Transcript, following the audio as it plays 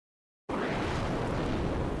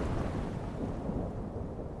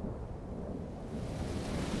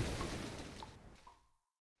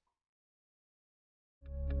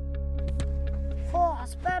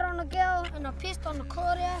spat on a girl and I pissed on the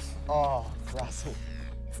courthouse. Oh, Russell.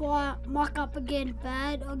 If I muck up again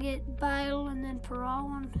bad, I'll get bail and then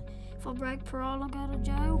parole, and if I break parole, I'll go to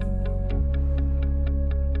jail.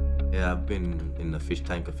 Yeah, I've been in the fish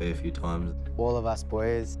tank a fair few times. All of us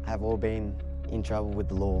boys have all been in trouble with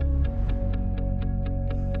the law.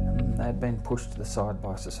 They'd been pushed to the side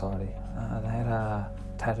by society. They had a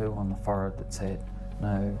tattoo on the forehead that said,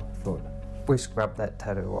 "No foot." We scrubbed that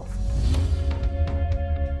tattoo off.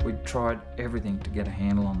 We tried everything to get a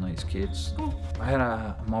handle on these kids. I had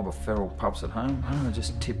a mob of feral pups at home. I'm gonna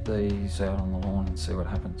just tip these out on the lawn and see what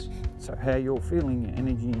happens. So how you're feeling your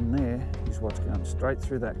energy in there is what's going straight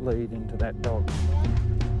through that lead into that dog.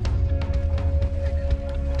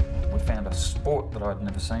 We found a sport that I'd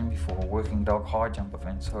never seen before, working dog high jump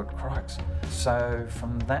events called crikes. So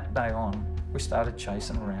from that day on, we started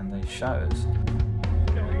chasing around these shows.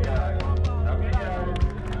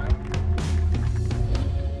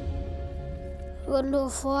 We got into a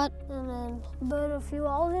fight and then burnt a few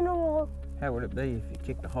holes in the wall. How would it be if you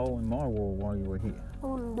kicked a hole in my wall while you were here? I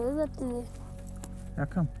wouldn't do that to you. How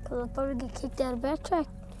come? Because I'd probably get kicked out of Backtrack.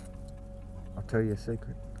 I'll tell you a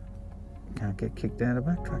secret. You can't get kicked out of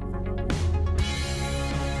Backtrack.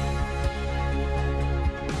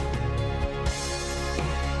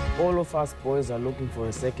 All of us boys are looking for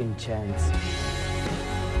a second chance.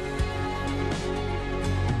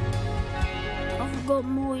 I've got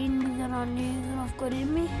more in me than I knew that I've got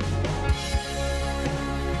in me.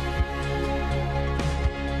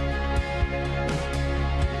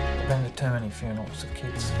 I've been to too many funerals of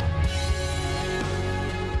kids.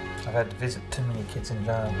 I've had to visit too many kids in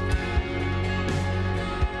jail.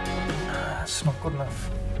 It's not good enough.